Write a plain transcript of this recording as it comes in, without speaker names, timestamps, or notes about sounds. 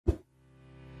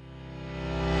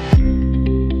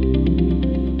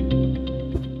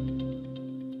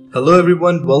Hello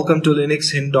everyone, welcome to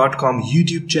linuxhint.com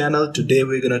YouTube channel. Today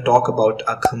we're going to talk about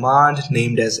a command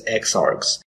named as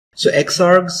Xargs. So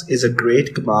Xargs is a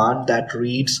great command that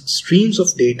reads streams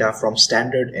of data from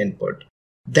standard input,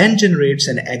 then generates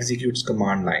and executes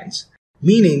command lines,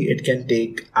 meaning it can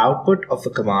take output of a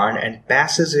command and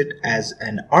passes it as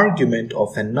an argument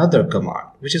of another command,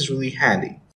 which is really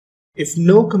handy. If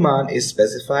no command is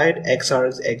specified,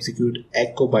 Xargs execute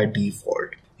echo by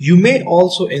default. You may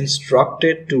also instruct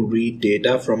it to read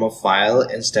data from a file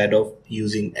instead of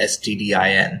using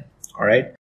stdin.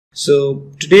 Alright. So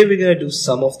today we're going to do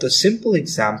some of the simple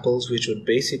examples which would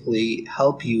basically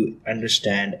help you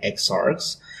understand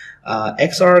Xargs.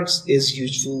 Xargs is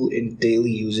useful in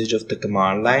daily usage of the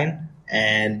command line,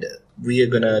 and we are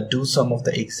going to do some of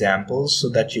the examples so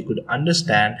that you could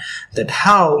understand that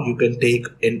how you can take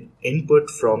an input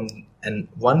from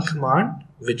one command,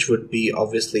 which would be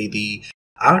obviously the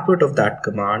output of that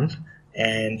command,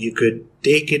 and you could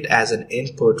take it as an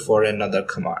input for another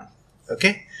command.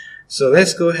 Okay, so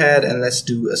let's go ahead and let's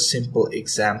do a simple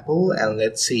example and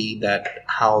let's see that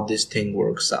how this thing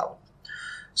works out.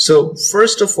 So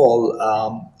first of all,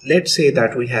 let's say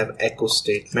that we have echo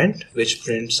statement which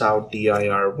prints out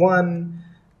dir1,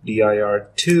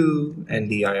 dir2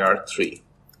 and dir3.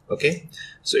 Okay,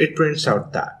 so it prints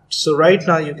out that. So right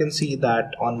now you can see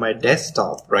that on my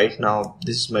desktop, right now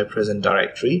this is my present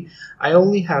directory. I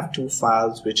only have two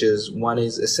files, which is one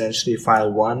is essentially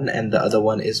file1 and the other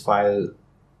one is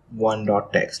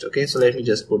file1.txt. Okay, so let me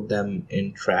just put them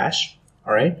in trash.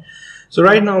 All right, so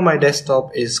right now my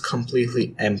desktop is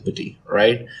completely empty,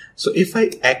 right? So if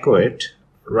I echo it,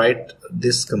 right,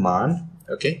 this command,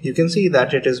 okay, you can see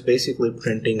that it is basically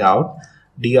printing out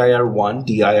dir1,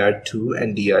 dir2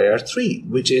 and dir3,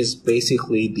 which is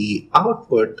basically the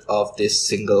output of this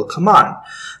single command.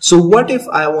 So what if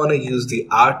I want to use the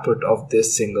output of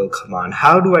this single command?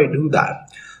 How do I do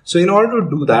that? So in order to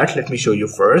do that, let me show you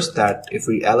first that if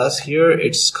we ls here,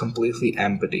 it's completely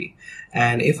empty.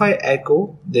 And if I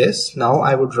echo this, now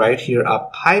I would write here a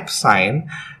pipe sign,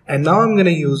 and now I'm going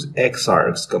to use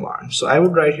Xargs command. So I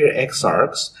would write here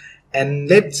Xargs, and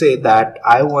let's say that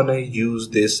I want to use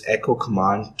this echo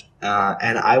command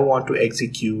and I want to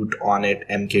execute on it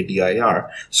mkdir.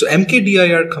 So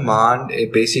mkdir command,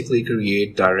 it basically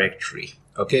create directory.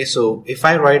 Okay, so if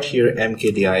I write here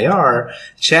mkdir,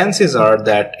 chances are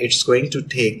that it's going to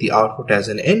take the output as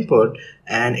an input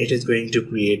and it is going to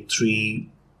create three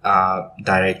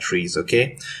directories.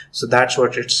 Okay, so that's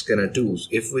what it's gonna do.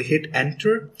 If we hit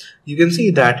enter, you can see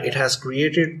that it has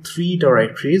created three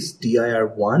directories,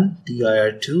 dir1,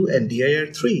 dir2 and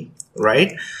dir3,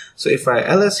 right? So if I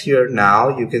ls here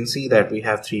now, you can see that we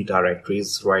have three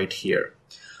directories right here.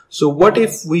 So what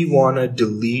if we want to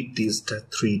delete these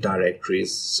three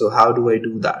directories? So how do I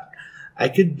do that? I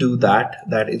could do that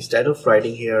instead of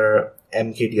writing here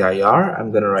mkdir,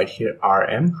 I'm gonna write here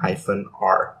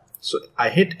rm-r. So I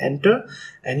hit enter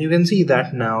and you can see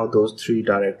that now those three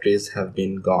directories have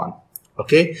been gone.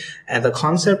 Okay, and the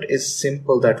concept is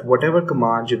simple, that whatever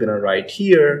command you're going to write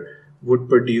here would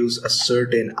produce a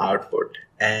certain output,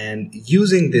 and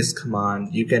using this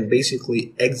command you can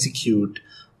basically execute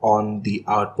on the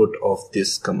output of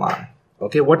this command.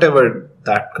 Okay, whatever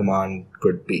that command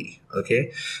could be.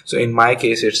 Okay, so in my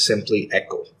case it's simply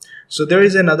echo. So there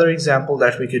is another example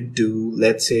that we could do.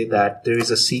 Let's say that there is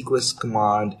a sequence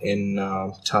command in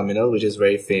terminal which is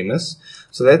very famous.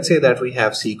 So let's say that we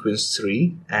have sequence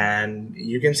 3, and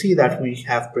you can see that we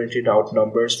have printed out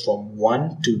numbers from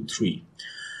 1 to 3.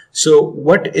 So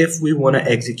what if we want to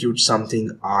execute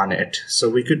something on it? So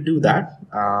we could do that.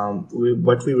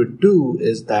 What we would do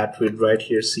is that we'd write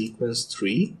here sequence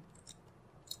 3,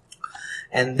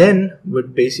 and then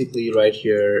would basically write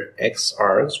here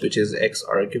Xargs, which is X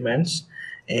arguments,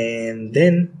 and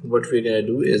then what we're gonna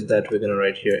do is that we're gonna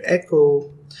write here echo,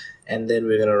 and then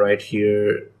we're gonna write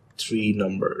here three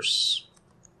numbers.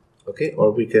 Okay,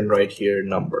 or we can write here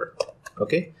number.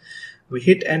 Okay, we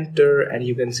hit enter and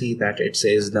you can see that it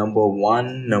says number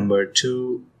 1, number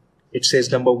 2. It says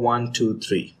number 1, 2,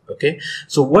 3. Okay,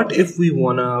 so what if we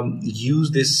wanna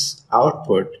use this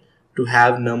output to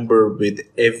have number with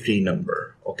every number?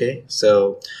 Okay,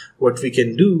 so what we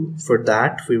can do for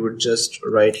that, we would just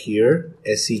write here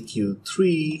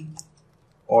seq3,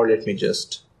 or let me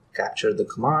just capture the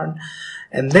command,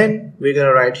 and then we're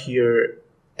gonna write here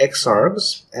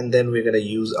Xargs, and then we're gonna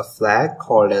use a flag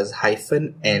called as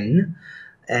 -n,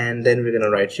 and then we're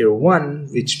gonna write here 1,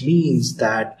 which means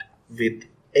that with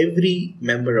every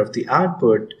member of the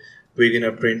output we're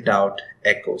gonna print out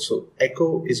echo. So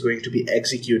echo is going to be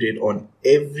executed on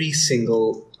every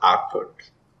single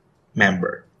output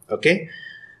member. Okay,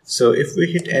 So if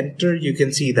we hit enter, you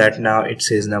can see that now it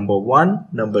says number 1,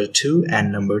 number 2,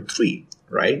 and number 3,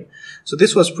 right? So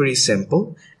this was pretty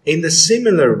simple. In the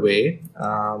similar way,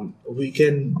 we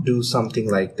can do something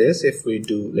like this. If we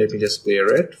do, let me just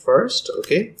clear it first,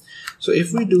 okay? So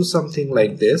if we do something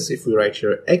like this, if we write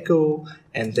here echo,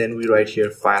 and then we write here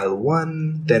file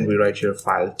 1, then we write here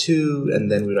file 2,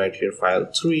 and then we write here file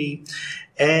 3,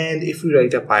 and if we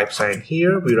write a pipe sign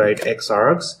here, we write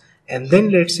Xargs, and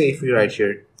then let's say if we write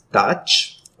here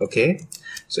touch, okay?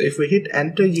 So if we hit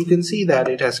enter, you can see that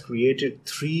it has created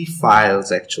 3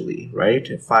 files actually,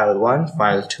 right? File 1,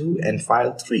 file 2, and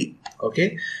file 3,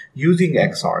 okay? Using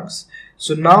Xargs.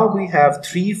 So now we have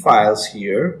 3 files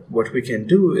here. What we can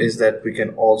do is that we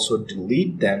can also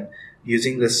delete them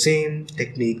using the same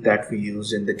technique that we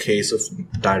use in the case of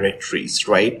directories,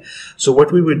 right? So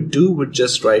what we would do would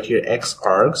just write here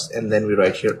Xargs, and then we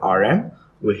write here rm.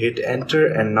 We hit enter,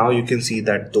 and now you can see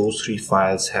that those 3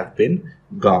 files have been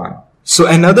gone. So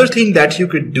another thing that you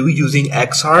could do using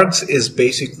Xargs is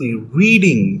basically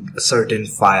reading a certain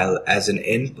file as an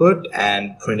input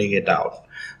and printing it out.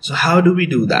 So how do we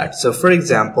do that? So for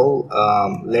example,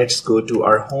 let's go to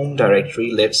our home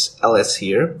directory. Let's ls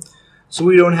here. So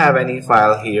we don't have any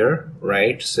file here,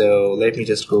 right? So let me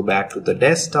just go back to the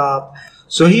desktop.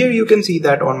 So here you can see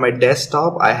that on my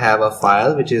desktop I have a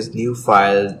file which is new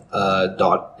file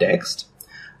 .txt,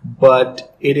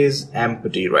 but it is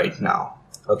empty right now,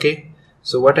 okay?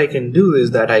 So what I can do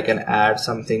is that I can add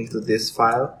something to this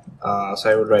file. So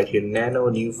I would write here nano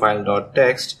new file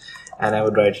 .txt, and I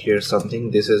would write here something.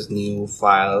 This is new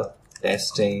file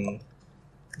testing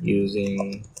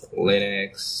using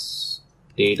Linux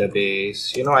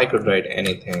database. You know, I could write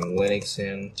anything, Linux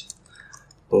int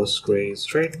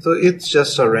Postgres, right? So it's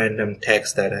just a random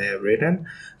text that I have written.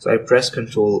 So I press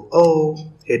Ctrl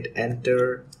O, hit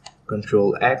enter,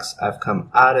 Ctrl X. I've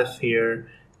come out of here.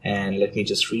 And let me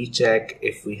just recheck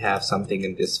if we have something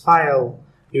in this file.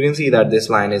 You can see that this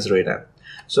line is written.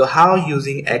 So how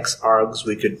using Xargs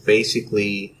we could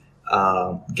basically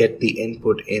get the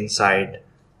input inside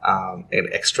and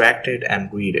extract it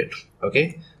and read it,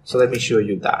 okay? So let me show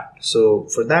you that. So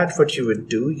for that, what you would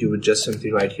do, you would just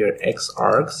simply write here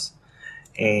Xargs,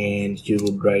 and you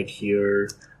would write here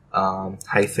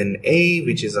 -a,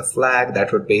 which is a flag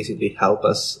that would basically help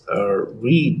us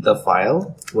read the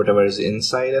file, whatever is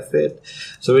inside of it.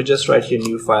 So we just write here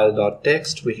new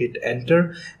file.txt, we hit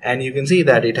enter, and you can see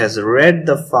that it has read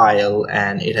the file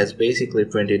and it has basically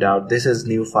printed out, this is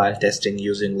new file testing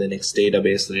using Linux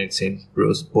database, Linux in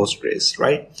Postgres,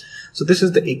 right? So this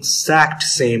is the exact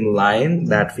same line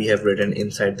that we have written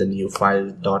inside the new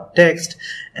file.txt,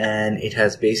 and it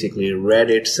has basically read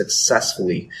it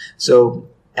successfully. So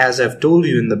as I've told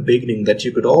you in the beginning, that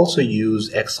you could also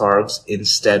use Xargs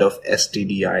instead of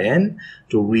stdin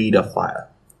to read a file.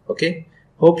 Okay,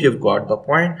 hope you've got the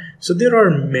point. So there are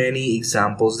many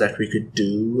examples that we could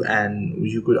do and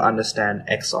you could understand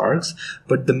Xargs,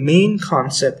 but the main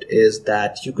concept is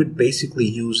that you could basically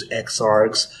use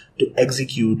Xargs to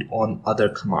execute on other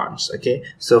commands. Okay,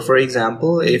 so for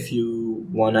example, if you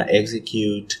want to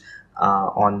execute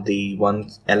on the one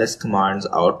ls command's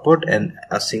output and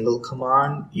a single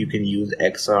command, you can use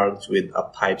Xargs with a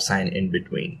pipe sign in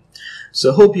between.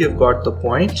 So hope you've got the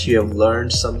point, you have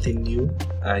learned something new,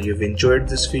 you've enjoyed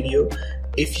this video.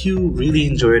 If you really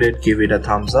enjoyed it, give it a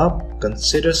thumbs up,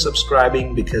 consider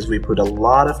subscribing because we put a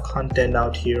lot of content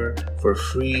out here for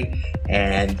free,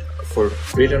 and for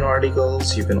written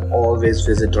articles you can always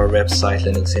visit our website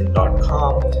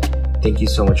linuxin.com. Thank you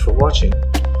so much for watching.